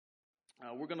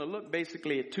We're going to look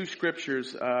basically at two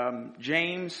scriptures,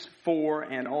 James 4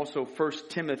 and also 1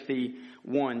 Timothy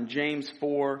 1. James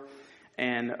 4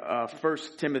 and 1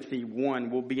 Timothy 1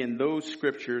 will be in those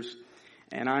scriptures.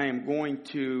 And I am going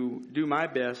to do my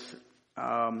best.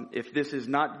 If this is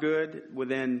not good, well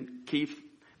then Keith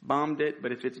bombed it.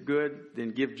 But if it's good,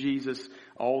 then give Jesus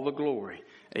all the glory.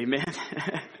 Amen.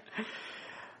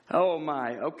 Oh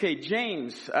my. Okay,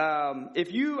 James.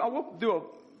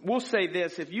 We'll say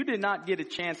this. If you did not get a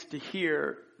chance to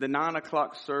hear the 9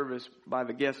 o'clock service by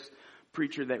the guest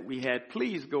preacher that we had,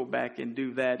 please go back and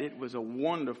do that. It was a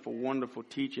wonderful, wonderful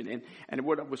teaching. And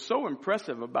what was so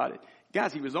impressive about it,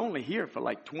 guys, he was only here for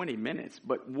like 20 minutes.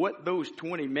 But what those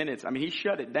 20 minutes, he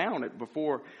shut it down at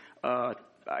before,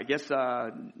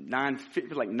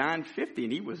 9:50, like 9:50,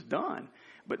 and he was done.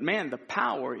 But man, the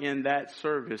power in that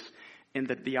service, in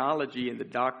the theology and the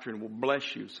doctrine will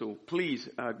bless you. So please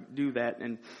do that.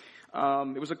 And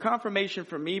it was a confirmation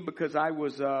for me because I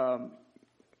was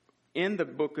in the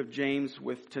book of James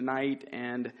with tonight.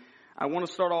 And I want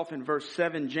to start off in verse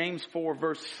 7, James 4,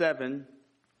 verse 7.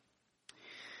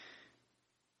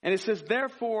 And it says,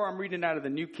 therefore, I'm reading out of the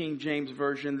New King James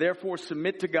Version, therefore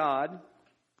submit to God,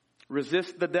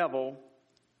 resist the devil,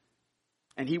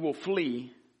 and he will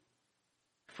flee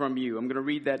from you. I'm going to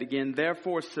read that again.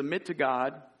 Therefore, submit to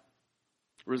God,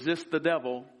 resist the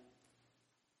devil,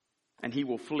 and he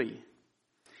will flee.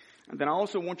 And then I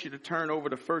also want you to turn over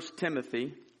to 1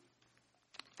 Timothy,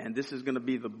 and this is going to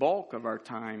be the bulk of our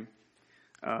time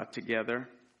together.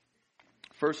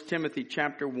 1 Timothy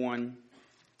chapter 1,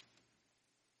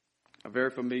 a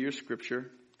very familiar scripture,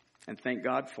 and thank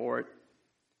God for it.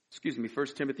 1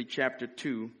 Timothy chapter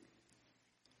 2.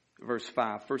 Verse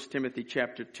 5, 1 Timothy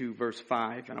chapter 2, verse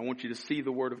 5. And I want you to see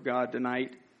the word of God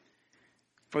tonight.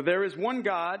 For there is one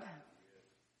God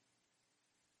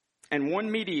and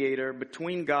one mediator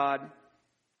between God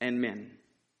and men,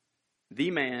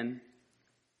 the man,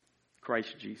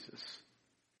 Christ Jesus.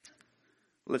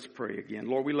 Let's pray again.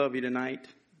 Lord, we love you tonight.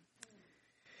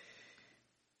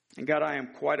 And God, I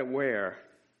am quite aware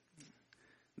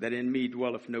that in me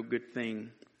dwelleth no good thing.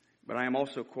 But I am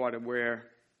also quite aware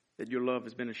that your love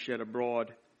has been shed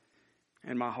abroad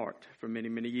in my heart for many,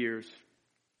 many years.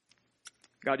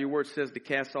 God, your word says to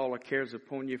cast all our cares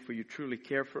upon you, for you truly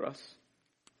care for us.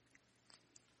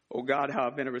 Oh God, how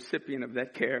I've been a recipient of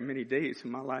that care many days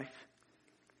in my life,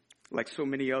 like so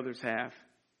many others have.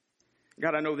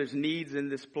 God, I know there's needs in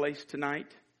this place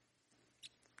tonight.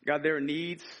 God, there are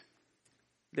needs,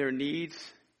 and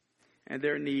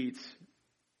there are needs.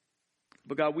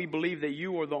 But God, we believe that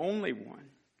you are the only one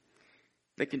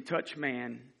that can touch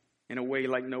man in a way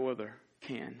like no other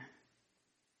can.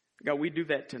 God, we do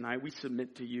that tonight. We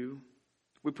submit to you.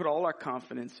 We put all our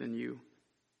confidence in you.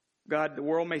 God, the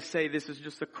world may say this is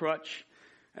just a crutch,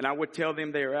 and I would tell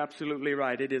them they are absolutely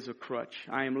right. It is a crutch.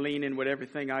 I am leaning with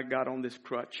everything I got on this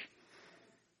crutch.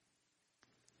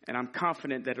 And I'm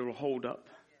confident that it will hold up.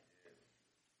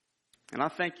 And I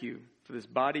thank you for this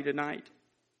body tonight.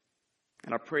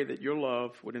 And I pray that your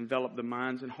love would envelop the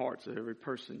minds and hearts of every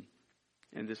person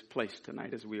in this place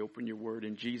tonight as we open your word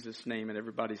in Jesus' name. And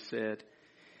everybody said,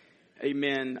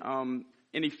 amen.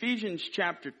 In Ephesians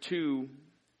chapter 2,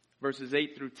 verses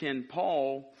 8 through 10,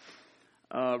 Paul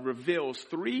reveals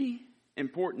three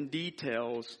important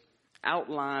details,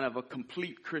 outline of a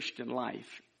complete Christian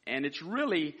life. And it's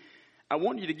really, I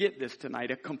want you to get this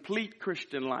tonight, a complete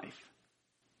Christian life.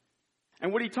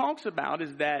 And what he talks about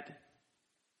is that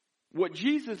what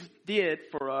Jesus did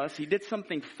for us, he did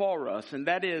something for us, and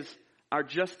that is our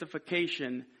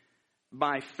justification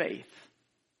by faith.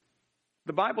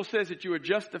 The Bible says that you are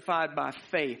justified by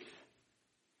faith,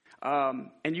 and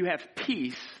you have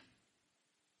peace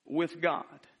with God.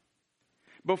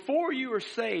 Before you are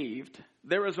saved,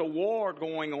 there is a war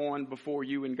going on before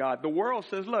you and God. The world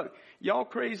says, look, y'all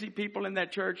crazy people in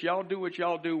that church, y'all do what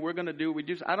y'all do, we're going to do what we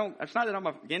do. It's not that I'm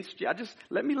against you.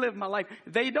 Let me live my life.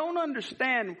 They don't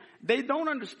understand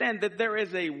that there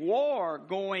is a war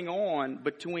going on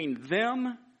between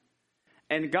them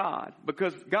and God,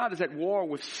 because God is at war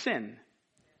with sin.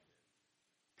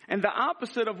 And the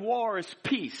opposite of war is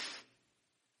peace.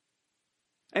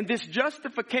 And this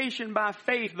justification by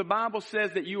faith, the Bible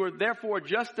says that you are therefore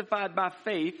justified by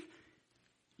faith.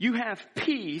 You have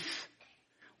peace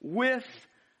with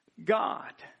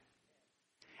God.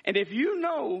 And if you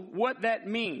know what that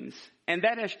means, and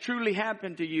that has truly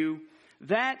happened to you,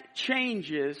 that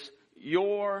changes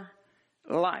your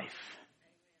life.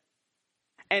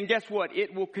 And guess what?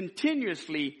 It will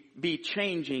continuously be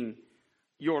changing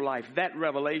your life, that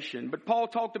revelation. But Paul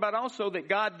talked about also that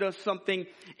God does something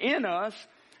in us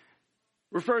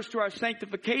refers to our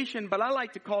sanctification, but I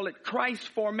like to call it Christ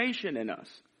formation in us.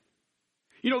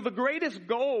 You know, the greatest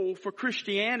goal for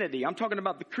Christianity, I'm talking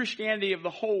about the Christianity of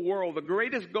the whole world, the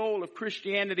greatest goal of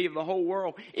Christianity of the whole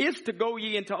world is to go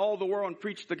ye into all the world and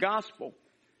preach the gospel.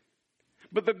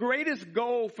 But the greatest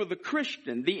goal for the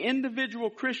Christian, the individual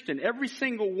Christian, every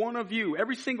single one of you,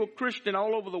 every single Christian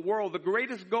all over the world, the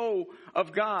greatest goal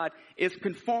of God is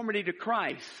conformity to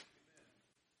Christ.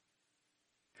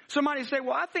 Somebody say,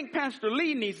 well, I think Pastor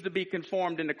Lee needs to be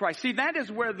conformed into Christ. See, that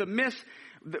is where the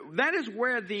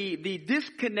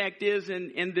disconnect is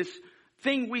in this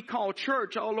thing we call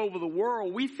church all over the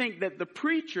world. We think that the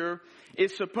preacher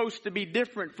is supposed to be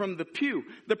different from the pew.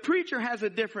 The preacher has a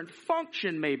different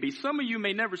function maybe. Some of you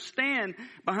may never stand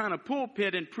behind a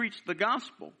pulpit and preach the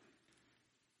gospel.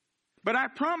 But I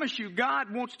promise you,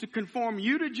 God wants to conform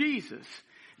you to Jesus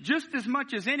just as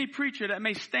much as any preacher that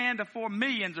may stand before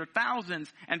millions or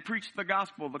thousands and preach the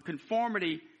gospel, the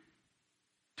conformity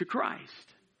to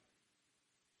Christ.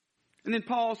 And then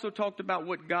Paul also talked about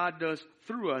what God does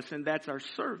through us, and that's our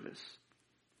service.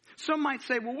 Some might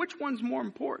say, well, which one's more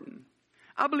important?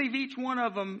 I believe each one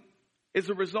of them is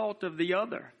a result of the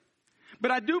other.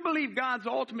 But I do believe God's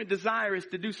ultimate desire is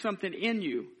to do something in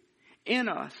you, in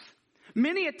us.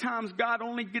 Many a times God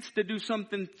only gets to do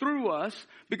something through us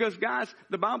because, guys,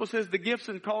 the Bible says the gifts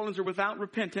and callings are without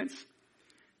repentance.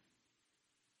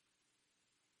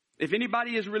 If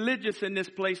anybody is religious in this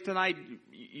place tonight,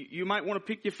 you might want to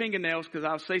pick your fingernails because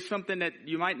I'll say something that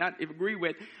you might not agree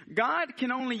with. God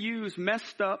can only use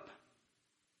messed up,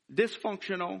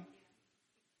 dysfunctional,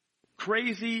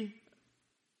 crazy,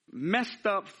 messed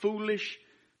up, foolish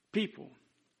people.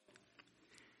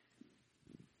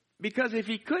 Because if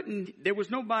he couldn't, there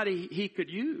was nobody he could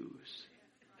use.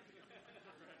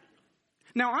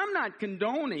 Now, I'm not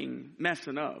condoning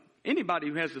messing up. Anybody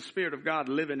who has the Spirit of God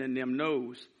living in them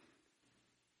knows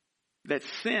that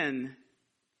sin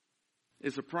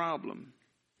is a problem.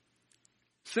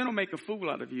 Sin will make a fool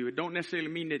out of you. It don't necessarily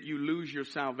mean that you lose your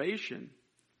salvation.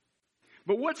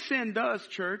 But what sin does,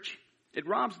 church, it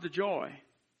robs the joy.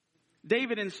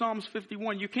 David in Psalms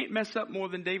 51, you can't mess up more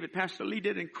than David. Pastor Lee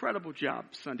did an incredible job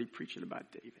Sunday preaching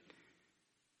about David.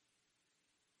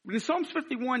 But in Psalms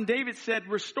 51, David said,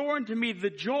 restore unto me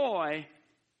the joy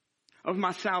of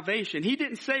my salvation. He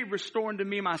didn't say restore unto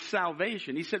me my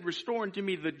salvation. He said restore unto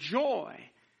me the joy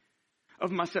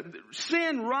of my salvation.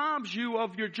 Sin robs you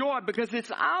of your joy because it's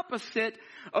opposite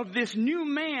of this new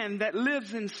man that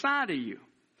lives inside of you.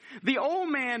 The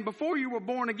old man before you were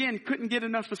born again couldn't get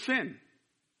enough of sin.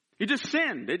 You just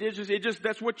sinned.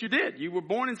 That's what you did. You were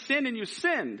born in sin and you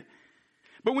sinned.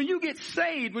 But when you get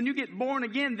saved, when you get born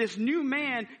again, this new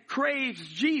man craves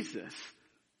Jesus.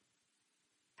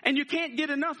 And you can't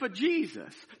get enough of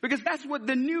Jesus because that's what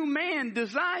the new man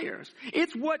desires.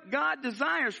 It's what God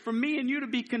desires for me and you to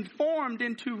be conformed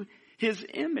into his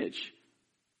image.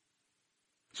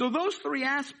 So those three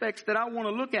aspects that I want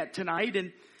to look at tonight,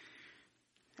 and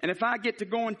if I get to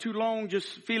going too long, just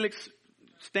Felix,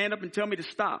 stand up and tell me to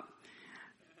stop.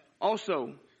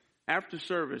 Also, after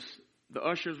service, the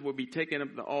ushers will be taking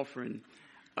up the offering.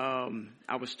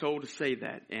 I was told to say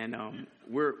that, and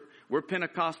we're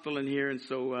Pentecostal in here, and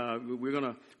so we're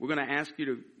gonna ask you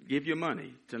to give your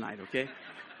money tonight, okay?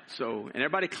 So, and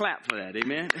everybody clap for that,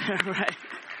 amen.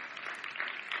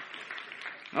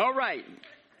 All right.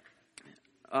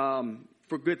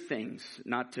 For good things,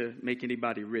 not to make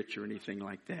anybody rich or anything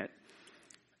like that.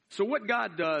 So, what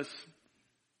God does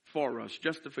for us,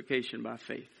 justification by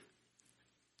faith.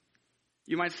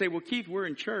 You might say, well, Keith, we're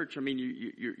in church. I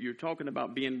mean, you're talking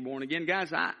about being born again.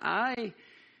 Guys,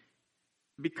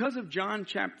 because of John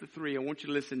chapter 3, I want you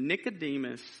to listen.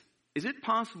 Nicodemus, is it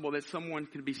possible that someone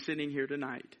could be sitting here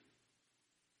tonight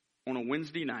on a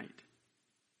Wednesday night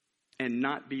and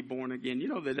not be born again? You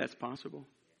know that that's possible.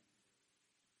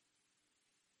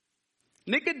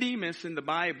 Nicodemus in the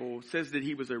Bible says that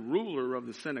he was a ruler of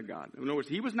the synagogue. In other words,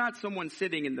 he was not someone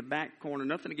sitting in the back corner,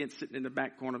 nothing against sitting in the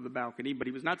back corner of the balcony, but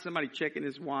he was not somebody checking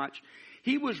his watch.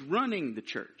 He was running the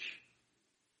church.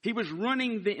 He was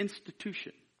running the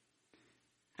institution.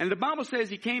 And the Bible says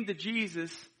he came to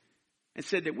Jesus and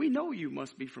said that we know you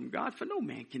must be from God, for no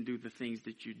man can do the things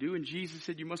that you do. And Jesus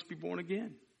said you must be born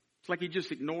again. It's like he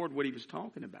just ignored what he was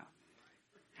talking about.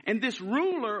 And this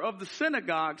ruler of the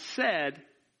synagogue said,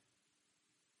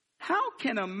 how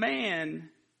can a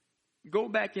man go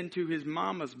back into his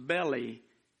mama's belly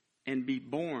and be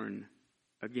born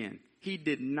again? He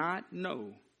did not know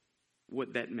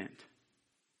what that meant.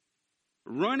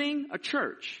 Running a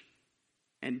church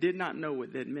and did not know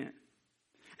what that meant.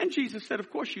 And Jesus said, of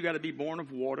course, you got to be born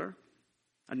of water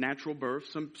a natural birth.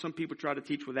 Some people try to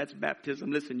teach, well, that's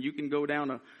baptism. Listen, you can go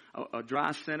down a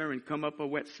dry center and come up a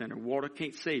wet center. Water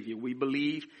can't save you. We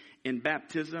believe in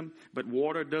baptism, but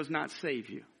water does not save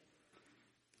you.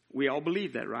 We all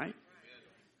believe that, right?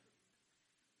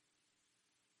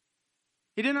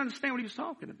 He didn't understand what he was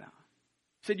talking about.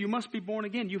 He said, you must be born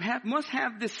again. You must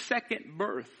have this second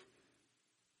birth.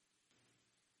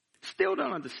 Still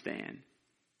don't understand.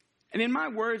 And in my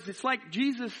words, it's like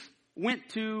Jesus went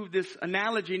to this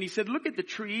analogy and he said, look at the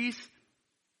trees.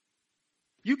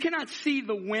 You cannot see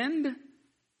the wind,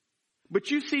 but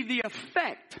you see the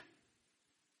effect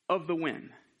of the wind.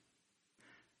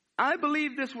 I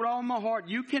believe this with all my heart.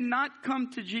 You cannot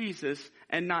come to Jesus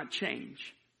and not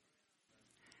change.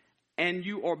 And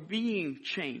you are being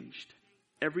changed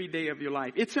every day of your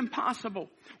life. It's impossible.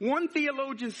 One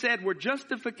theologian said, where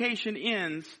justification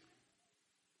ends,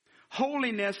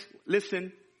 holiness,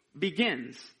 listen,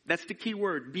 begins. That's the key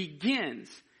word, begins.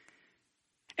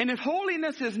 And if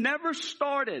holiness has never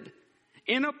started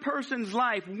in a person's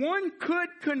life, one could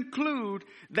conclude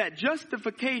that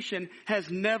justification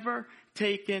has never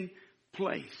taken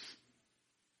place.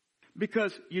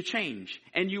 Because you change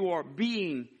and you are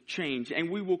being changed, and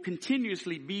we will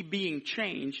continuously be being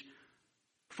changed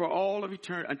for all of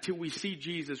eternity until we see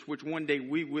Jesus, which one day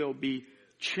we will be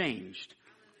changed.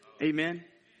 Amen.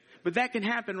 But that can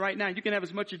happen right now. You can have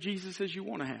as much of Jesus as you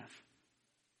want to have.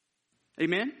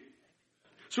 Amen.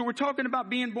 So we're talking about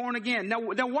being born again. Now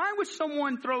why would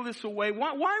someone throw this away?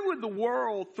 Why would the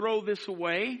world throw this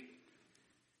away?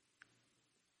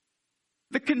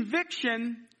 The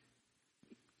conviction,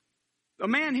 a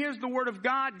man hears the word of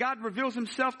God, God reveals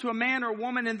himself to a man or a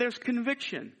woman, and there's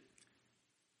conviction.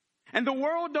 And the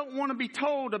world don't want to be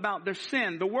told about their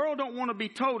sin. The world don't want to be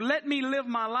told, let me live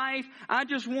my life. I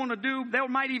just want to do, they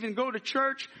might even go to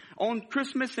church on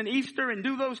Christmas and Easter and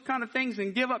do those kind of things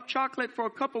and give up chocolate for a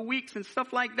couple weeks and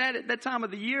stuff like that at that time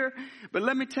of the year. But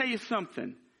let me tell you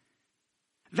something.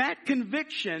 That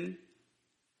conviction,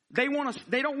 they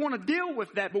don't want to deal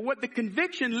with that. But what the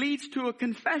conviction leads to a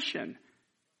confession.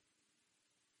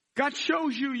 God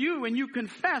shows you and you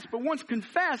confess. But once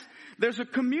confessed, there's a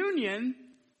communion.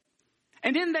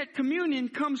 And in that communion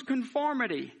comes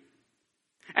conformity.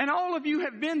 And all of you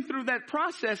have been through that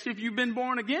process if you've been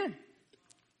born again.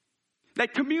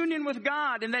 That communion with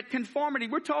God and that conformity.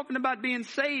 We're talking about being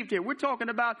saved here. We're talking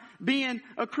about being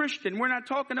a Christian. We're not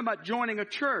talking about joining a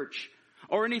church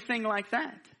or anything like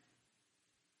that.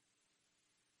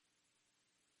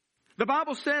 The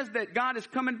Bible says that God is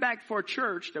coming back for a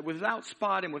church that without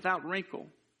spot and without wrinkle,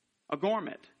 a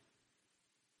garment.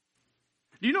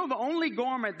 Do you know the only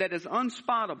garment that is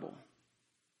unspottable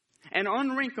and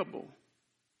unwrinkable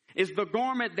is the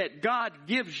garment that God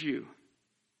gives you?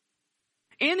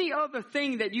 Any other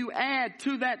thing that you add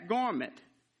to that garment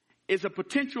is a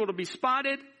potential to be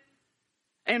spotted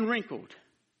and wrinkled.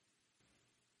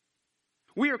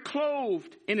 We are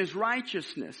clothed in His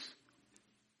righteousness.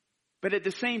 But at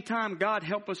the same time, God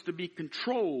help us to be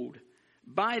controlled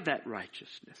by that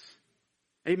righteousness.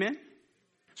 Amen?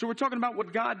 So we're talking about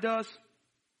what God does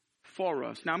for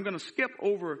us. Now I'm going to skip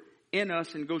over in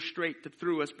us and go straight to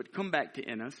through us, but come back to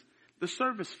in us. The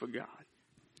service for God.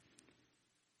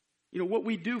 You know, what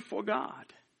we do for God.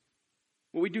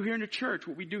 What we do here in the church.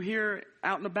 What we do here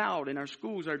out and about in our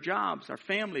schools, our jobs, our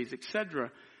families,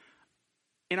 etc.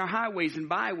 In our highways and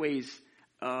byways.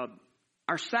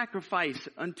 Our sacrifice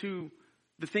unto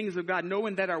the things of God,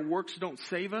 knowing that our works don't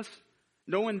save us,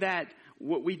 knowing that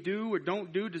what we do or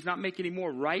don't do does not make any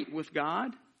more right with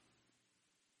God.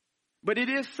 But it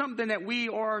is something that we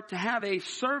are to have a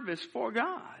service for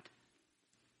God.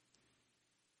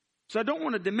 So I don't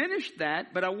want to diminish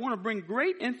that, but I want to bring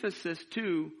great emphasis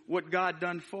to what God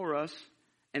done for us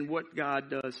and what God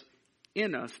does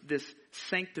in us, this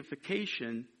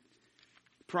sanctification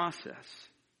process.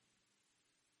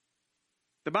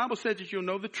 The Bible says that you'll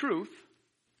know the truth,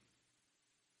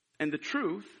 and the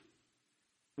truth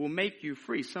will make you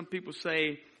free. Some people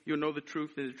say you'll know the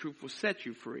truth, and the truth will set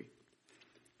you free.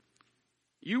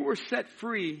 You were set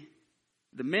free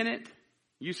the minute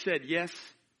you said yes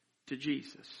to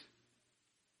Jesus.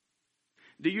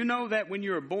 Do you know that when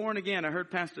you're born again, I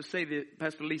heard Pastor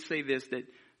Lee say this, that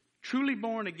truly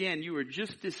born again, you are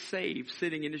just as saved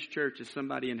sitting in this church as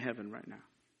somebody in heaven right now.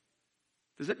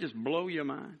 Does that just blow your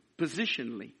mind?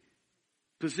 Positionally,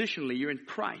 you're in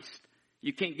Christ.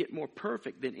 You can't get more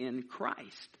perfect than in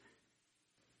Christ.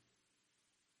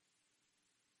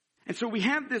 And so we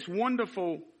have this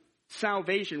wonderful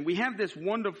salvation. We have this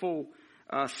wonderful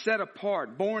set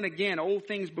apart, born again, old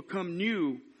things become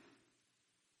new.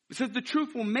 It says the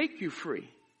truth will make you free.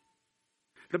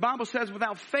 The Bible says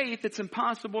without faith, it's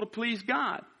impossible to please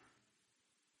God.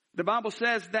 The Bible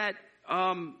says that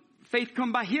faith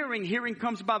comes by hearing. Hearing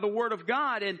comes by the word of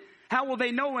God. And how will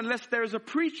they know unless there's a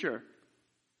preacher?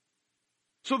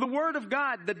 So the word of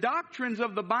God, the doctrines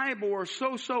of the Bible are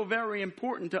so very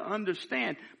important to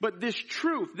understand. But this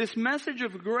truth, this message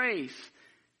of grace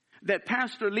that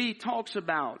Pastor Lee talks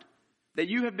about, that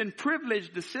you have been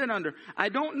privileged to sit under. I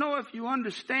don't know if you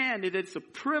understand it. It's a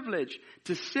privilege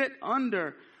to sit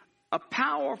under a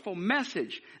powerful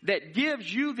message that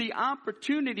gives you the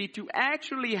opportunity to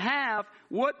actually have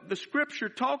what the scripture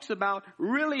talks about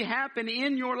really happen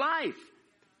in your life.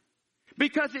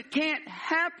 Because it can't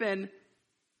happen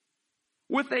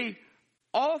with a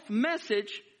off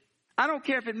message. I don't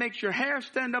care if it makes your hair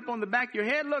stand up on the back of your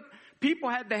head. Look, people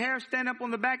had the hair stand up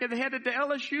on the back of the head at the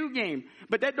LSU game.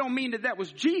 But that don't mean that that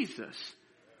was Jesus.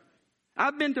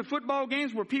 I've been to football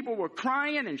games where people were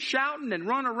crying and shouting and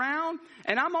run around.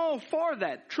 And I'm all for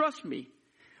that. Trust me.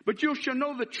 But you shall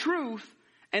know the truth,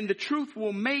 and the truth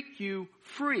will make you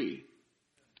free.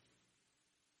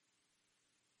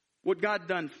 What God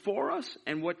done for us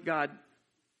and what God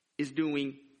is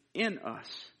doing in us.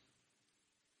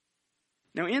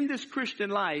 Now, in this Christian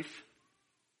life,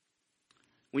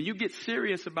 when you get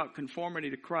serious about conformity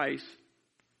to Christ,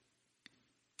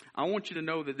 I want you to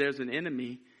know that there's an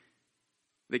enemy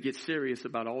that gets serious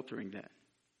about altering that.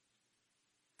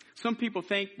 Some people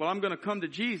think, well, I'm going to come to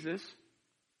Jesus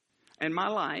and my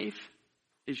life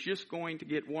is just going to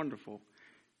get wonderful.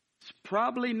 It's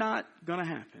probably not going to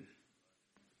happen.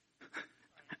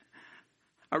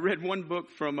 I read one book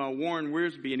from Warren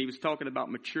Wiersbe, and he was talking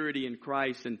about maturity in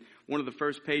Christ. And one of the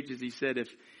first pages, he said,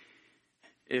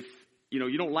 if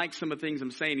you don't like some of the things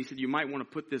I'm saying, he said, you might want to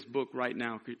put this book right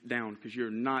now down because you're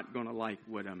not going to like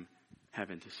what I'm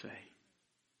having to say.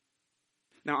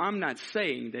 Now, I'm not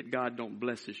saying that God don't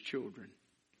bless his children.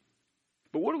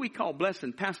 But what do we call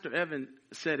blessing? Pastor Evan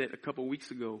said it a couple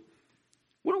weeks ago.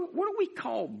 What do we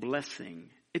call blessing?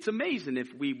 It's amazing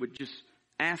if we would just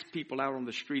ask people out on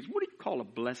the streets, what do you call a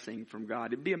blessing from God?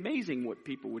 It'd be amazing what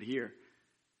people would hear.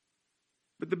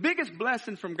 But the biggest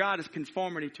blessing from God is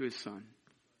conformity to his son.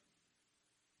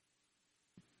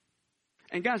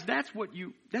 And guys, that's what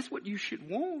you should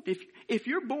want. If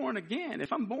you're born again,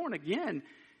 if I'm born again,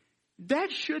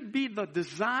 that should be the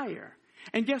desire.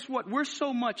 And guess what? We're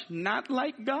so much not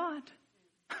like God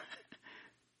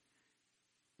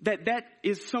that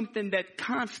is something that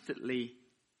constantly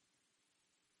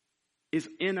is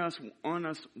in us, on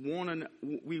us, wanting.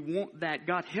 We want that.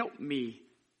 God, help me.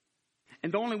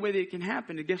 And the only way that it can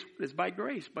happen, I guess, is by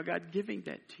grace, by God giving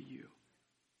that to you.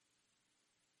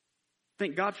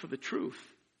 Thank God for the truth.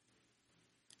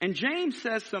 And James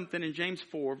says something in James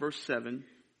 4, verse 7.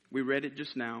 We read it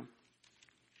just now.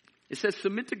 It says,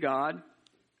 submit to God,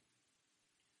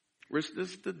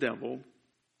 resist the devil,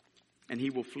 and he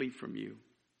will flee from you.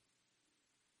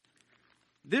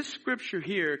 This scripture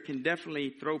here can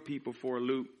definitely throw people for a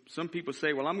loop. Some people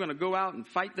say, well, I'm going to go out and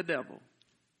fight the devil.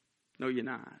 No, you're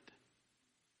not.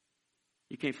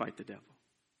 You can't fight the devil.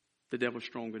 The devil's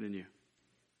stronger than you.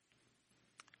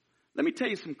 Let me tell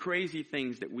you some crazy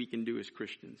things that we can do as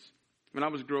Christians. When I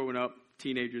was growing up,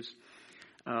 teenagers,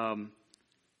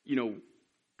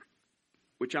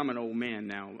 which I'm an old man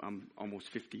now. I'm almost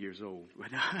 50 years old.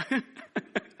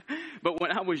 But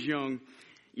when I was young,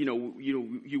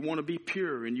 you want to be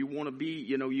pure and you want to be,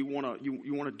 you want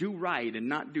to do right and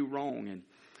not do wrong.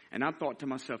 And I thought to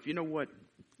myself, you know what?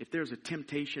 If there's a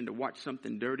temptation to watch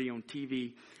something dirty on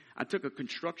TV, I took a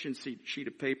construction sheet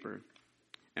of paper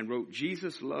and wrote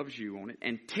Jesus loves you on it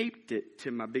and taped it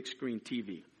to my big screen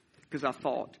TV. Because I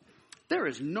thought, there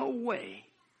is no way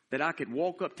that I could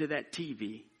walk up to that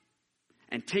TV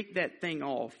and take that thing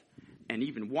off and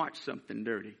even watch something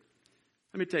dirty.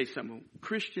 Let me tell you something.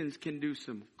 Christians can do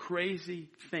some crazy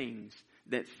things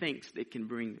that thinks they can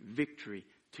bring victory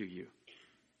to you.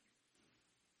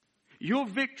 Your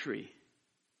victory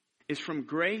is from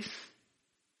grace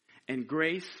and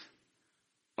grace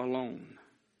alone.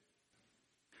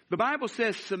 The Bible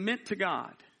says submit to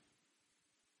God.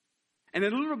 And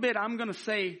in a little bit, I'm going to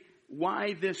say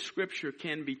why this scripture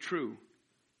can be true.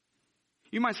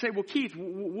 You might say, well, Keith,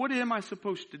 what am I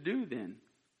supposed to do then?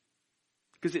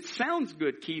 Because it sounds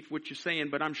good, Keith, what you're saying,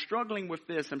 but I'm struggling with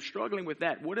this, I'm struggling with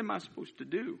that. What am I supposed to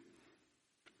do?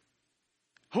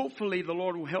 Hopefully the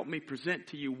Lord will help me present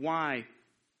to you why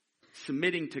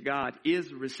submitting to God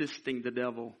is resisting the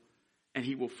devil and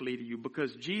he will flee to you.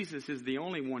 Because Jesus is the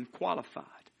only one qualified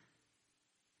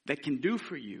that can do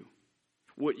for you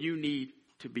what you need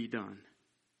to be done.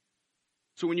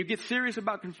 So when you get serious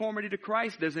about conformity to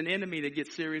Christ, there's an enemy that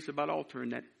gets serious about altering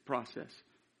that process.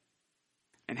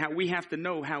 and how we have to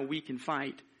know how we can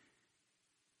fight.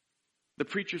 The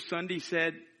preacher Sunday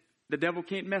said the devil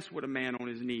can't mess with a man on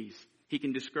his knees. He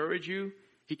can discourage you.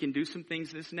 He can do some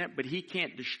things, this and that, but he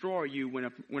can't destroy you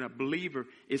when a believer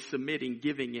is submitting,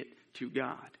 giving it to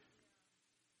God.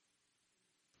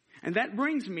 And that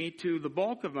brings me to the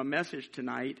bulk of my message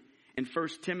tonight in 1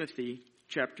 Timothy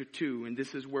chapter 2. And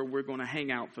this is where we're going to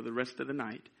hang out for the rest of the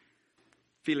night.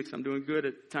 Felix, I'm doing good.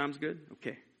 Time's good?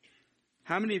 Okay.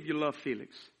 How many of you love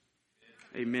Felix?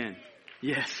 Amen.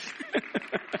 Yes.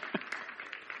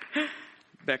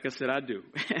 Becca said, I do.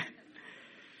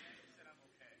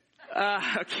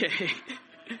 Okay.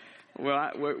 Well,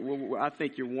 I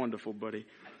think you're wonderful, buddy.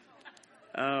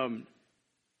 1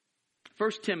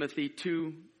 Timothy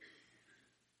 2,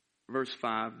 verse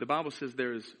 5. The Bible says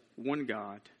there is one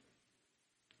God,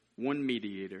 one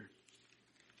mediator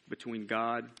between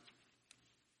God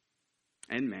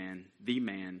and man, the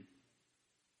man,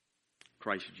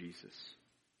 Christ Jesus.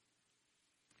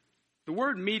 The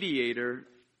word mediator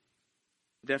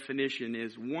definition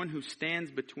is one who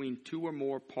stands between two or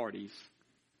more parties,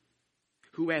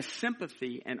 who has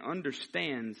sympathy and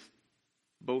understands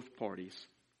both parties,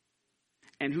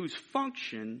 and whose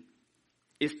function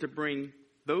is to bring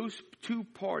those two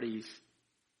parties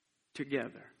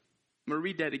together. I'm going to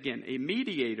read that again. A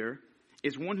mediator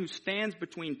is one who stands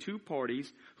between two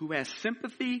parties, who has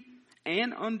sympathy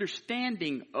and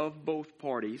understanding of both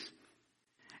parties,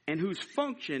 and whose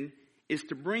function is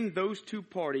to bring those two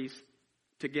parties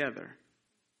together.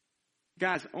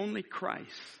 Guys, only Christ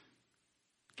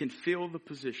can fill the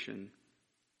position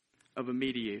of a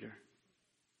mediator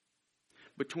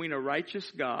between a righteous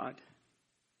God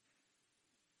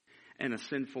and a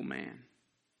sinful man.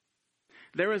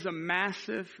 There is a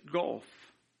massive gulf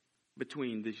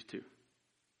between these two.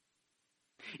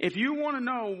 If you want to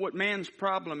know what man's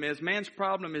problem is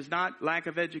not lack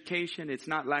of education, it's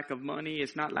not lack of money,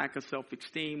 it's not lack of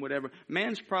self-esteem, whatever.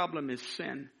 Man's problem is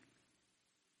sin.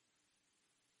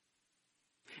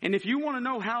 And if you want to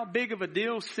know how big of a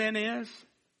deal sin is,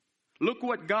 look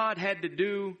what God had to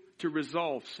do to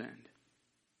resolve sin.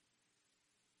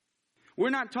 We're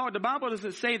not taught, the Bible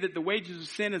doesn't say that the wages of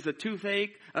sin is a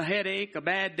toothache, a headache, a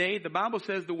bad day. The Bible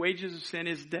says the wages of sin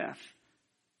is death.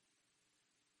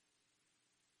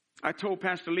 I told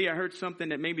Pastor Lee, I heard something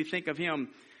that made me think of him.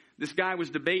 This guy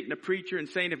was debating a preacher and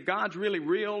saying, if God's really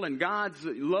real and God's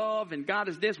love and God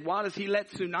is this, why does he let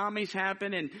tsunamis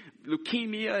happen and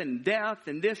leukemia and death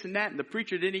and this and that? And the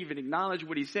preacher didn't even acknowledge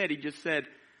what he said. He just said,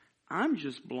 I'm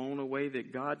just blown away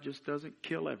that God just doesn't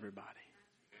kill everybody.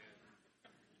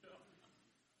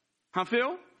 Huh,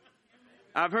 Phil?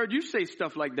 I've heard you say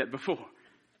stuff like that before.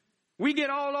 We get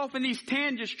all off in these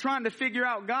tangents trying to figure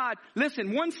out God.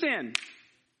 Listen, one sin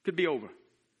could be over.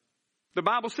 The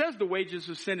Bible says the wages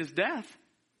of sin is death.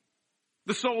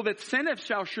 The soul that sinneth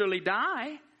shall surely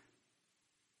die.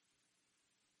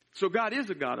 So God is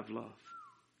a God of love.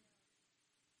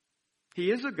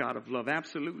 He is a God of love,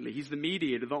 absolutely. He's the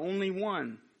mediator, the only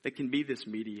one that can be this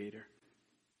mediator.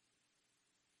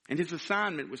 And his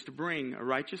assignment was to bring a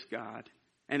righteous God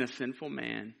and a sinful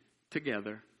man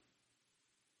together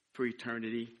for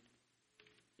eternity.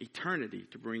 Eternity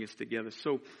to bring us together.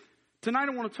 So tonight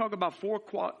I want to talk about 4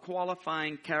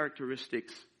 qualifying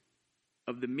characteristics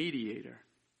of the mediator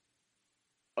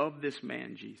of this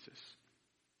man, Jesus.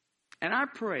 And I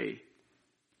pray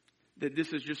that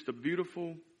this is just a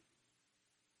beautiful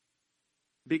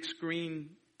big screen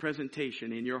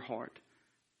presentation in your heart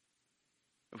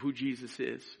of who Jesus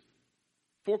is.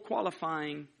 4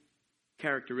 qualifying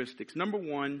characteristics. Number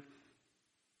 1,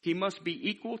 he must be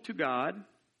equal to God.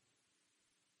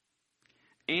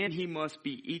 And he must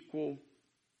be equal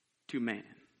to man.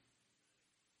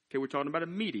 Okay, we're talking about a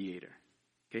mediator.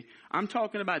 Okay, I'm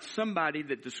talking about somebody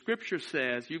that the scripture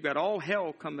says you've got all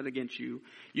hell coming against you.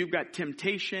 You've got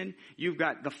temptation. You've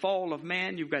got the fall of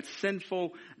man. You've got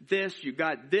sinful this. You've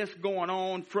got this going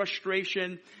on,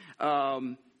 frustration.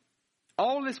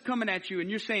 All this coming at you. And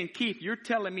you're saying, Keith, you're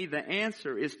telling me the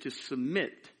answer is to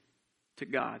submit to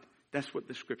God. That's what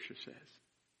the scripture says.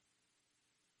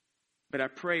 But I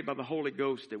pray by the Holy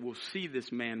Ghost that we'll see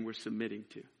this man we're submitting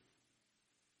to.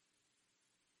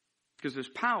 Because there's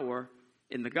power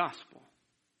in the gospel.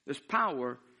 There's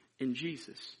power in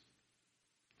Jesus.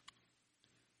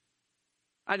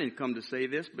 I didn't come to say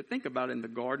this, but think about it in the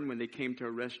garden when they came to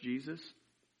arrest Jesus.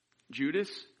 Judas.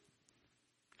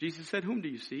 Jesus said, whom do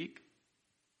you seek?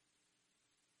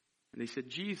 And they said,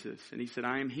 Jesus. And he said,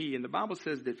 I am he. And the Bible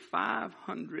says that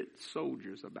 500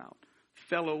 soldiers about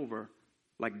fell over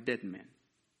like dead men,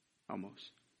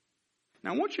 almost.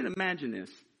 Now, I want you to imagine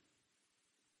this.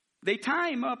 They tie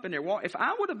him up in their wall. If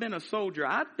I would have been a soldier,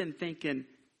 I'd been thinking,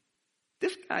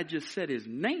 this guy just said his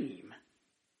name.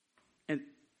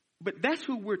 But that's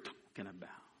who we're talking about.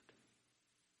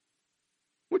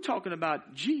 We're talking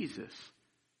about Jesus.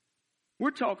 We're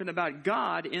talking about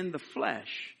God in the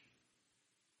flesh.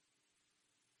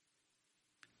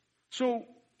 So,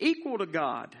 equal to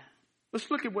God. Let's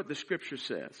look at what the scripture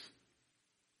says.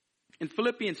 In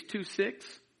Philippians 2:6, it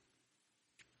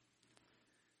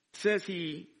says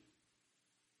he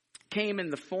came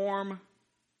in the form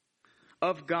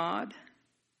of God.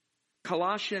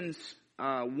 Colossians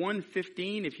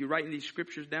 1:15, if you write these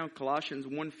scriptures down, Colossians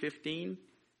 1:15,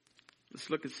 let's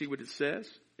look and see what it says.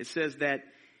 It says that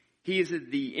he is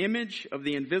the image of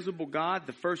the invisible God,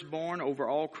 the firstborn over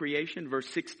all creation. Verse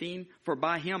 16, for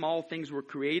by him all things were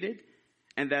created,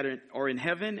 and that are in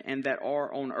heaven and that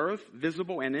are on earth,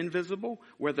 visible and invisible,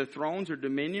 whether thrones or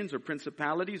dominions or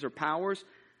principalities or powers.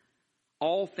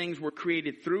 All things were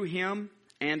created through him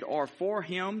and are for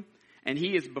him, and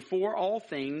he is before all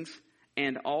things,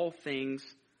 and all things,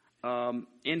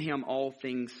 in him all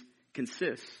things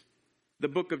consist. The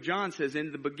book of John says,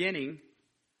 in the beginning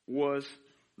was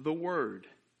the Word.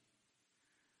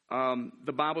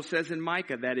 The Bible says in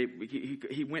Micah that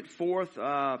he went forth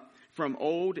from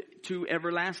old to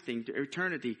everlasting, to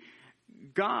eternity.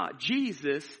 God,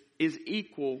 Jesus, is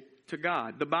equal to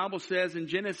God. The Bible says in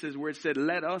Genesis where it said,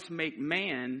 let us make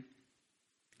man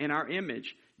in our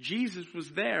image. Jesus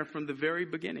was there from the very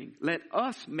beginning. Let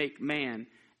us make man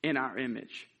in our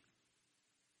image.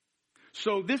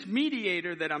 So this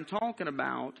mediator that I'm talking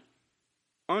about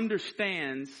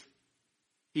understands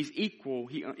he's equal.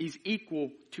 He's equal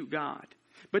to God.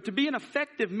 But to be an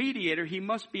effective mediator, he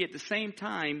must be at the same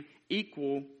time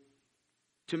equal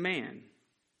to man.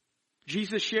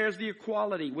 Jesus shares the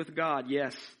equality with God,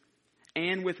 yes,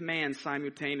 and with man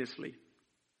simultaneously.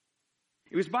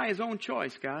 It was by his own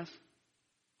choice, guys.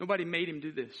 Nobody made him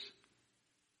do this.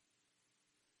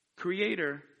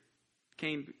 Creator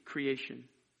came creation.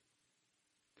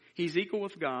 He's equal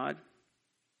with God,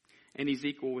 and he's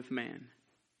equal with man.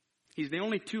 He's the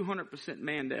only 200%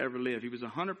 man to ever live. He was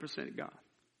 100% God,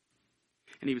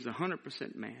 and he was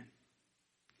 100% man.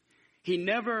 He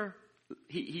never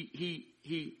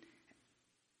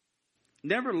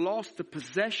lost the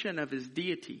possession of his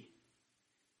deity,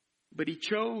 but he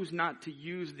chose not to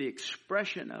use the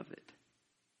expression of it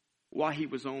while he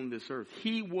was on this earth.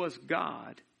 He was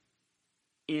God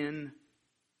in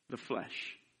the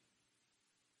flesh.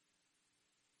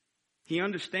 He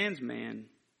understands man.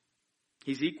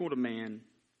 He's equal to man.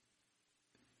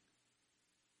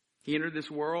 He entered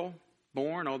this world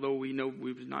born, although we know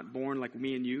he was not born like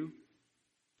me and you,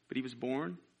 but he was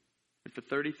born. And for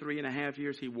 33 and a half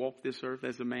years, he walked this earth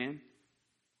as a man.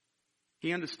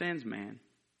 He understands man.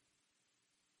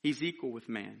 He's equal with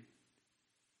man.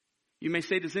 You may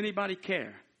say, does anybody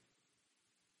care?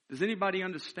 Does anybody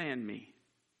understand me?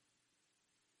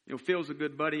 You know, Phil's a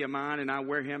good buddy of mine, and I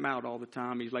wear him out all the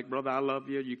time. He's like, brother, I love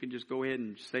you. You can just go ahead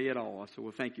and say it all. I said,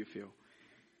 well, thank you, Phil.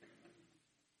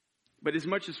 But as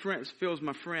much as Phil's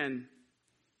my friend,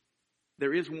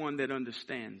 there is one that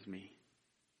understands me.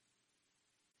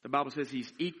 The Bible says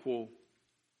he's equal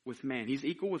with man. He's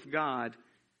equal with God,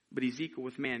 but he's equal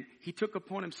with man. He took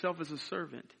upon himself as a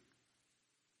servant.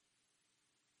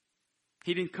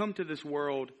 He didn't come to this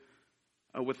world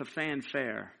with a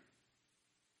fanfare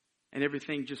and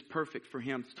everything just perfect for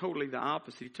him. It's totally the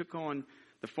opposite. He took on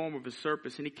the form of a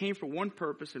serpent, and he came for one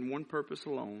purpose and one purpose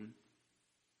alone.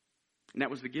 And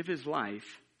that was to give his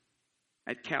life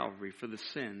at Calvary for the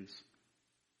sins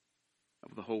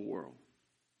of the whole world.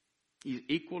 He's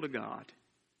equal to God,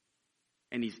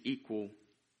 and he's equal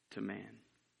to man.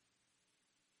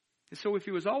 And so if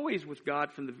he was always with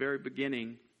God from the very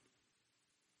beginning,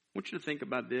 I want you to think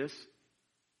about this.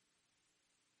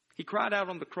 He cried out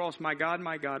on the cross, my God,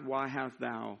 why hast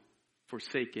thou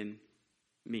forsaken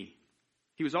me?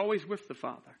 He was always with the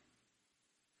Father.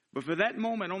 But for that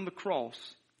moment on the cross,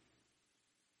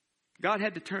 God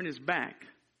had to turn his back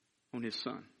on his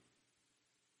Son.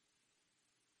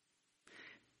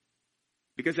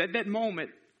 Because at that moment,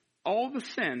 all the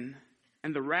sin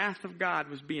and the wrath of God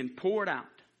was being poured out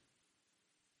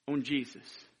on Jesus.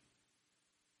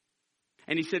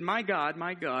 And he said, my God,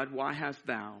 why hast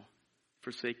thou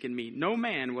forsaken me? No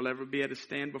man will ever be able to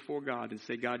stand before God and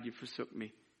say, God, you forsook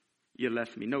me. You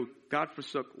left me. No, God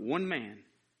forsook one man.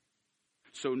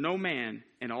 So no man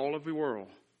in all of the world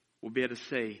will be able to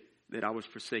say that I was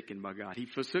forsaken by God. He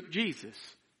forsook Jesus.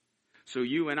 So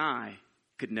you and I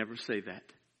could never say that.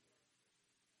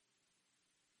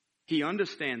 He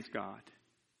understands God.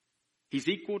 He's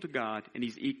equal to God, and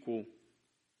he's equal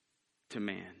to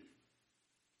man.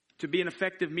 To be an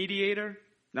effective mediator,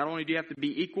 not only do you have to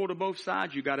be equal to both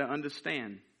sides, you got to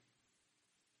understand.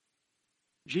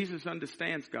 Jesus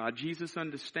understands God. Jesus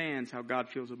understands how God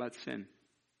feels about sin.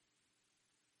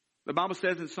 The Bible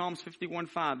says in Psalms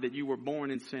 51:5 that you were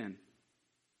born in sin.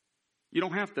 You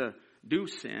don't have to do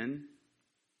sin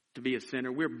to be a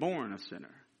sinner. We're born a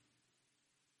sinner.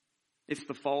 It's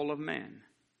the fall of man.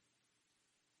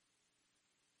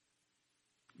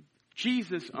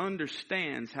 Jesus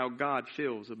understands how God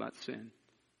feels about sin.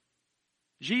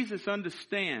 Jesus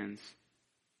understands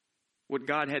what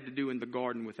God had to do in the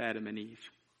garden with Adam and Eve.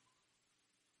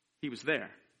 He was there.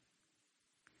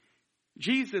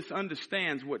 Jesus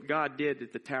understands what God did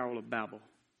at the Tower of Babel.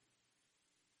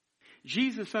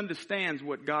 Jesus understands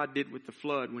what God did with the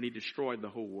flood when he destroyed the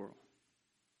whole world.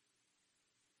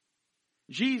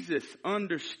 Jesus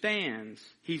understands.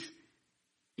 He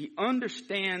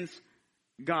understands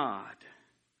God.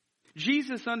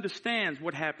 Jesus understands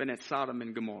what happened at Sodom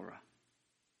and Gomorrah.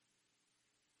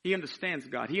 He understands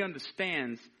God. He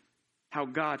understands how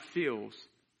God feels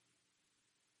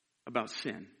about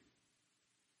sin.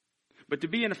 But to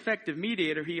be an effective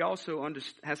mediator, he also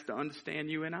has to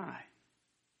understand you and I.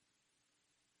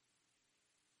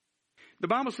 The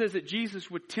Bible says that Jesus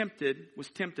was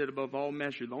tempted above all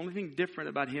measure. The only thing different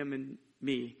about him and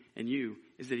me and you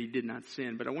is that he did not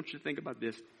sin. But I want you to think about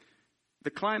this. The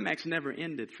climax never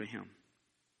ended for him.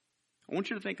 I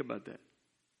want you to think about that.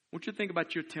 I want you to think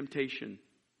about your temptation.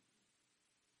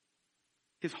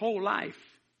 His whole life,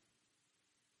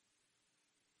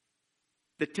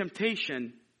 the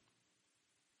temptation.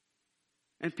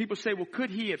 And people say, well, could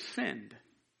he have sinned?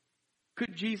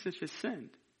 Could Jesus have sinned?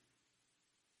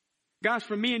 Guys,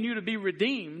 for me and you to be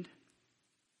redeemed,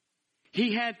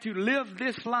 he had to live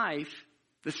this life.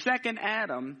 The second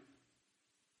Adam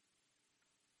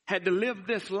had to live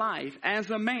this life as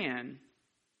a man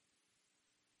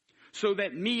so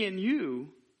that me and you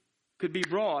could be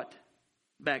brought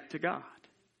back to God.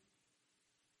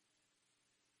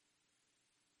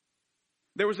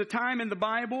 There was a time in the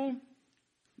Bible,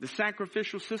 the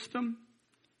sacrificial system,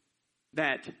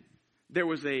 that there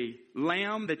was a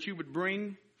lamb that you would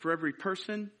bring for every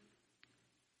person.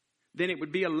 Then it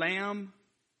would be a lamb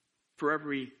for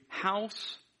every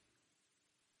house.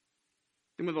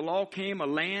 Then when the law came, a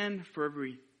lamb for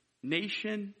every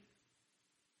nation.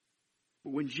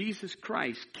 But when Jesus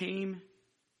Christ came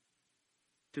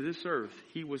to this earth,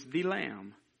 he was the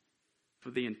lamb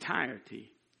for the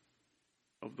entirety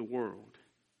of the world.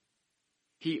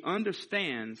 He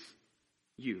understands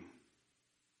you.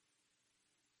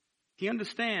 He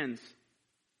understands.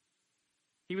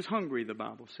 He was hungry, the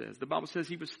Bible says. The Bible says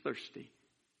he was thirsty.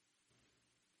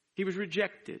 He was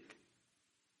rejected.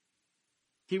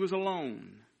 He was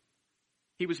alone.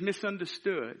 He was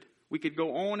misunderstood. We could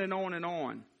go on and on and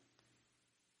on.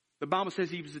 The Bible says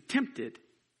he was tempted,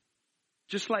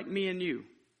 just like me and you.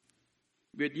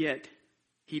 But yet,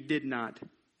 he did not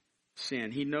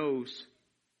sin. He knows.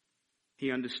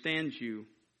 He understands you.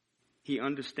 He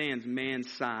understands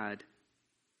man's side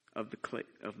of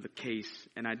the case.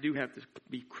 And I do have to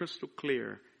be crystal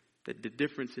clear that the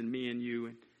difference in me and you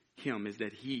and him is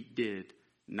that he did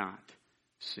not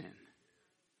sin.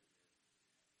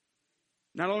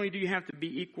 Not only do you have to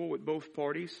be equal with both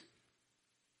parties,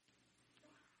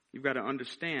 you've got to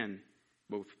understand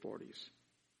both parties.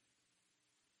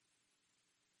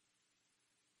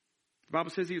 The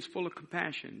Bible says he was full of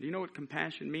compassion. Do you know what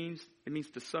compassion means? It means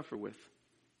to suffer with.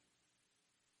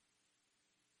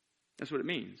 That's what it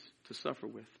means, to suffer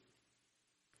with.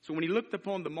 So when he looked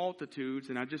upon the multitudes,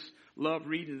 and I just love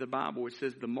reading the Bible, it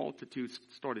says the multitudes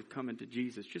started coming to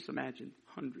Jesus. Just imagine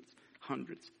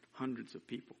hundreds of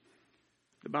people.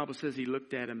 The Bible says he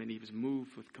looked at them and he was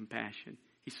moved with compassion.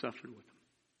 He suffered with them.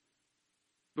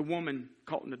 The woman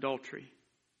caught in adultery.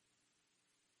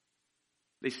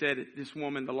 They said, this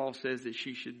woman, the law says that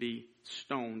she should be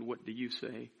stoned. What do you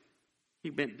say? He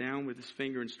bent down with his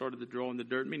finger and started to draw in the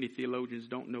dirt. Many theologians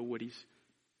don't know what he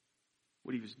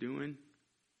was doing.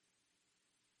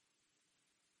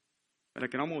 But I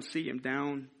can almost see him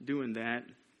down doing that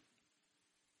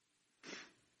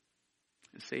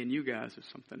and saying, you guys are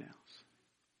something else.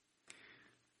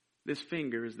 This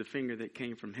finger is the finger that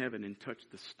came from heaven and touched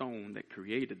the stone that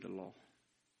created the law.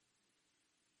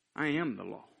 I am the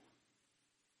law.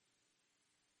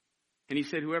 And he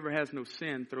said, whoever has no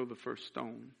sin, throw the first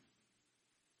stone.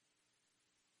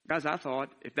 Guys, I thought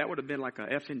if that would have been like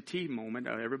a F&T moment,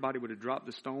 everybody would have dropped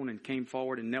the stone and came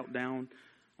forward and knelt down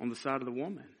on the side of the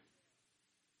woman.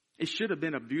 It should have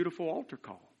been a beautiful altar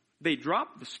call. They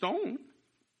dropped the stone.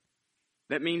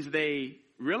 That means they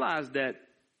realized that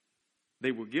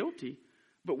they were guilty.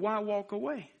 But why walk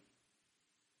away?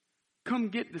 come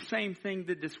get the same thing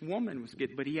that this woman was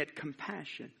getting, but he had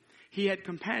compassion. He had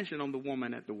compassion on the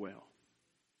woman at the well.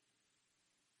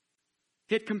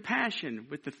 He had compassion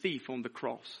with the thief on the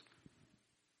cross.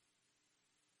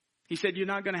 He said, you're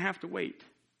not going to have to wait.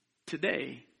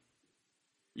 Today,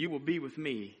 you will be with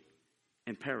me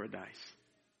in paradise.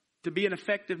 To be an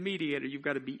effective mediator, you've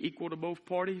got to be equal to both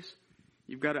parties.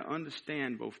 You've got to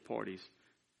understand both parties.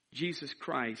 Jesus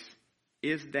Christ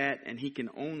is that, and he's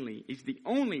the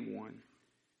only one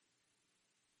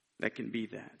that can be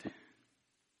that.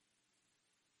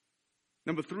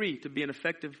 Number 3, to be an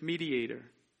effective mediator,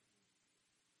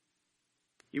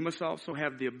 you must also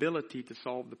have the ability to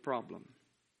solve the problem.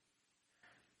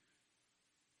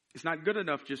 It's not good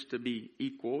enough just to be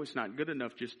equal. It's not good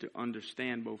enough just to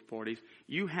understand both parties.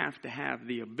 You have to have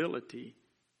the ability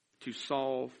to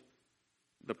solve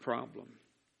the problem.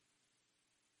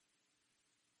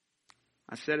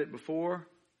 I said it before,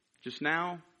 just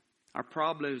now, our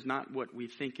problem is not what we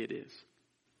think it is.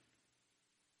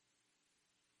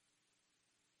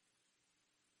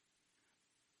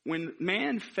 When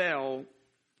man fell,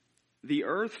 the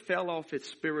earth fell off its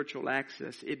spiritual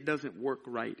axis. It doesn't work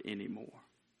right anymore.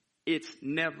 It's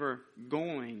never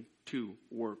going to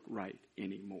work right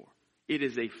anymore. It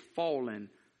is a fallen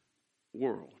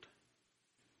world.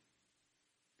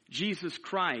 Jesus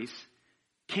Christ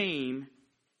came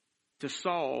to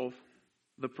solve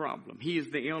the problem. He is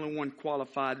the only one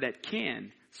qualified that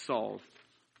can solve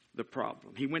the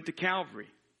problem. He went to Calvary.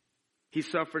 He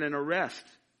suffered an arrest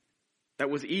that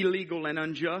was illegal and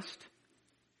unjust.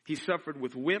 He suffered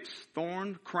with whips,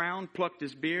 thorn, crown, plucked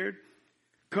his beard,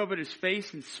 covered his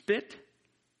face in spit.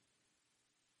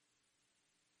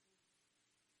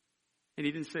 And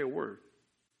he didn't say a word.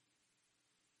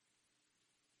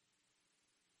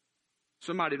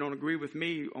 Somebody don't agree with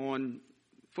me on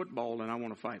football and I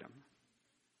want to fight him.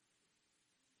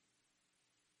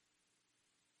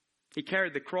 He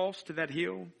carried the cross to that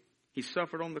hill. He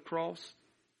suffered on the cross.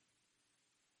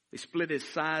 They split his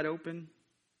side open.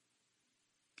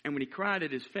 And when he cried,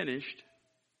 "It is finished,"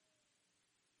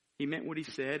 he meant what he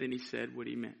said, and he said what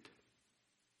he meant.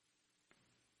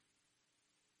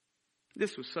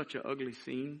 This was such an ugly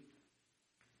scene.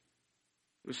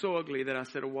 It was so ugly that I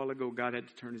said a while ago God had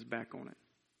to turn his back on it.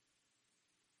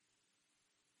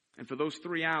 And for those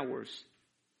 3 hours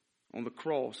on the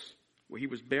cross, where he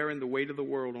was bearing the weight of the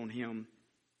world on him,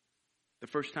 the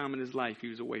first time in his life he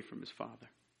was away from his Father.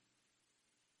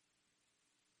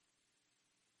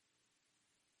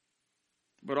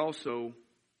 But also,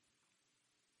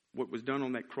 what was done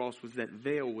on that cross was that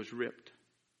veil was ripped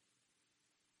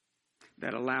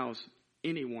that allows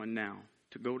anyone now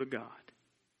to go to God.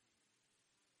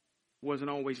 It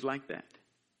wasn't always like that.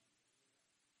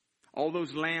 All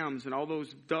those lambs and all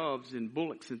those doves and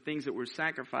bullocks and things that were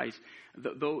sacrificed,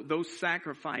 those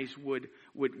sacrifices would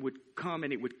come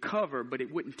and it would cover, but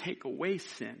it wouldn't take away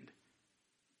sin.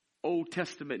 Old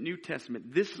Testament, New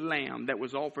Testament, this lamb that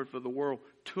was offered for the world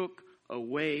took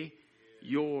away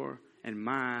your and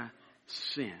my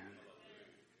sin.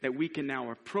 That we can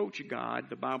now approach God,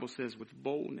 the Bible says, with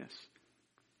boldness.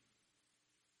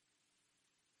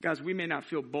 Guys, we may not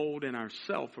feel bold in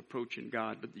ourselves approaching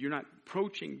God, but you're not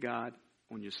approaching God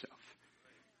on yourself.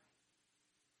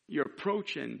 You're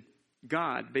approaching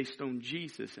God based on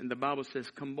Jesus. And the Bible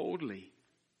says, come boldly.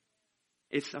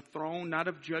 It's a throne not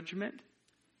of judgment.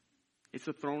 It's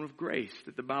a throne of grace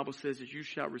that the Bible says that you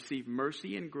shall receive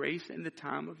mercy and grace in the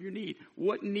time of your need.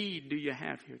 What need do you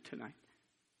have here tonight?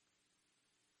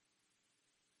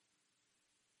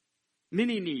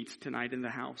 Many needs tonight in the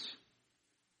house.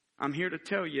 I'm here to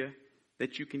tell you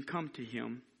that you can come to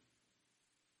him.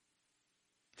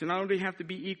 So not only do you have to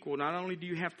be equal, not only do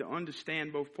you have to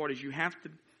understand both parties, you have to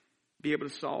be able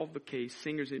to solve the case.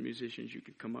 Singers and musicians, you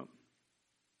can come up.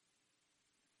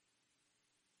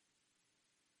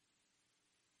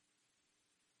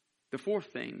 The fourth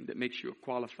thing that makes you a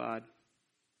qualified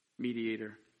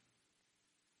mediator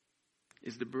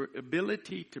is the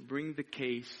ability to bring the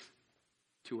case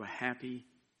to a happy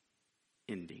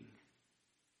ending.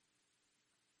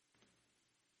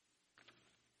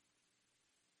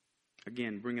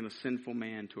 Again, bringing a sinful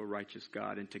man to a righteous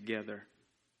God and together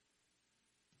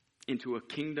into a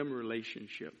kingdom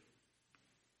relationship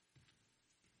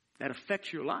that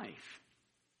affects your life.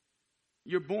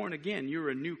 You're born again.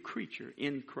 You're a new creature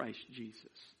in Christ Jesus.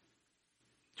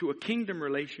 To a kingdom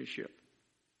relationship.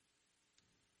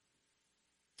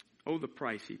 Oh, the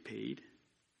price he paid.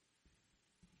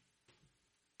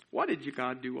 Why did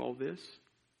God do all this?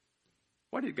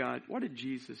 Why did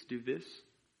Jesus do this?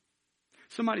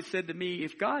 Somebody said to me,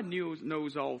 if God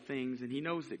knows all things and he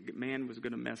knows that man was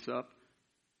going to mess up,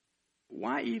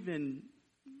 why even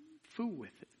fool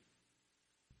with it?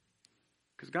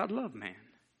 Because God loved man.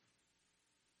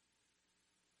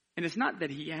 And it's not that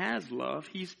he has love.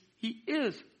 He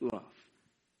is love.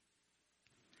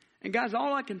 And guys,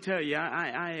 all I can tell you,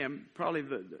 I am probably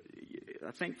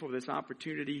thankful for this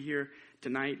opportunity here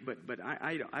tonight, but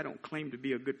I don't claim to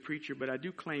be a good preacher, but I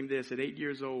do claim this. At 8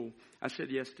 years old, I said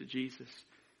yes to Jesus.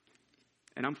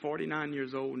 And I'm 49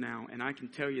 years old now, and I can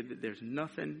tell you that there's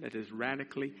nothing that has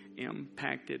radically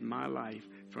impacted my life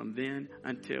from then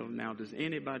until now. Does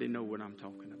anybody know what I'm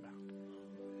talking about?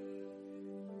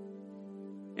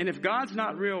 And if God's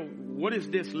not real, what is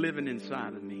this living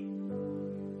inside of me?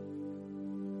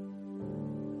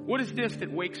 What is this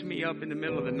that wakes me up in the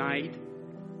middle of the night?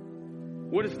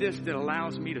 What is this that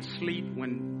allows me to sleep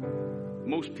when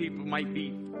most people might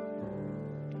be?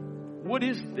 What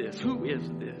is this? Who is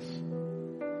this?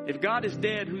 If God is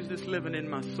dead, who's this living in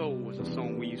my soul? Was a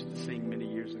song we used to sing many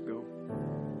years ago.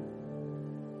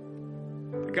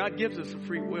 But God gives us a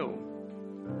free will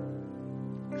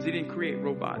because He didn't create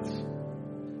robots.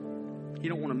 He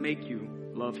don't want to make you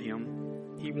love Him.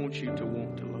 He wants you to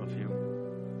want to love Him.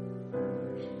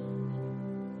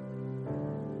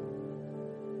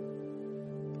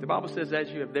 The Bible says,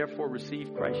 as you have therefore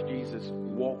received Christ Jesus,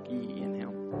 walk ye in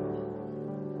Him.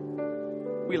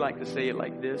 We like to say it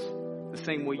like this. The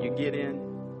same way you get in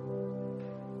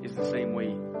is the same way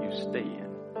you stay in.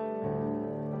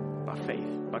 By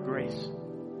faith, by grace.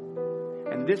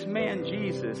 And this man,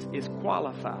 Jesus, is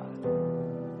qualified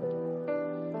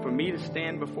for me to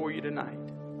stand before you tonight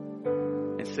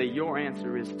and say your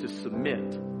answer is to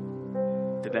submit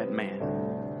to that man.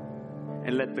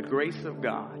 And let the grace of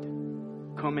God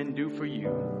come and do for you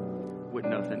what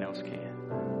nothing else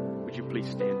can. Would you please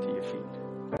stand to your feet?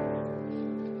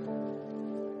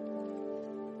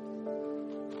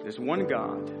 There's one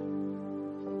God,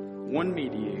 one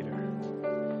mediator,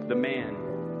 the man,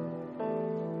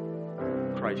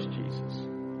 Christ Jesus.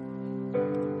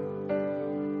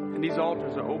 And these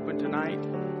altars are open tonight.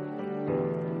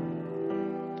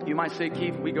 You might say,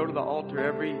 Keith, we go to the altar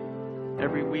every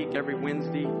week, every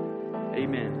Wednesday.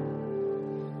 Amen.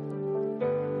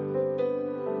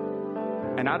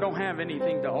 And I don't have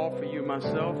anything to offer you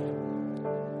myself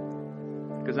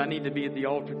because I need to be at the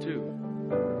altar too.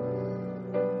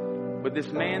 But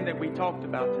this man that we talked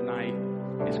about tonight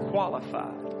is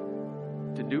qualified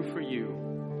to do for you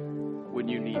what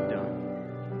you need done.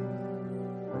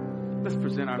 Let's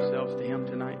present ourselves to Him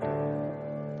tonight.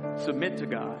 Submit to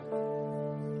God,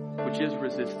 which is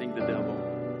resisting the devil,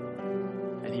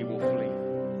 and he will flee.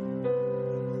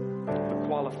 The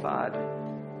qualified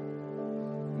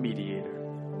mediator.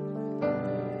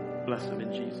 Bless Him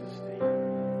in Jesus' name.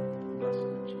 Bless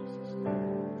Him in Jesus' name.